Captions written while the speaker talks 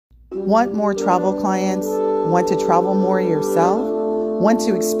Want more travel clients? Want to travel more yourself? Want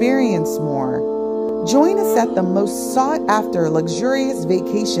to experience more? Join us at the most sought-after luxurious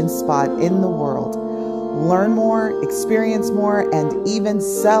vacation spot in the world. Learn more, experience more, and even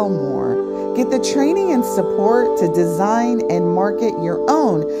sell more. Get the training and support to design and market your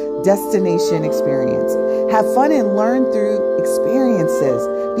own destination experience. Have fun and learn through experiences.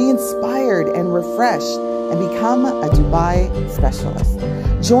 Be inspired and refreshed and become a Dubai specialist.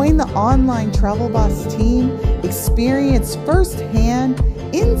 Join the online Travel Boss team. Experience firsthand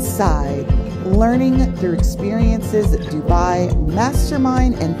inside learning through experiences Dubai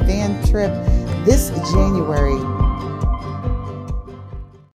Mastermind and Fan Trip this January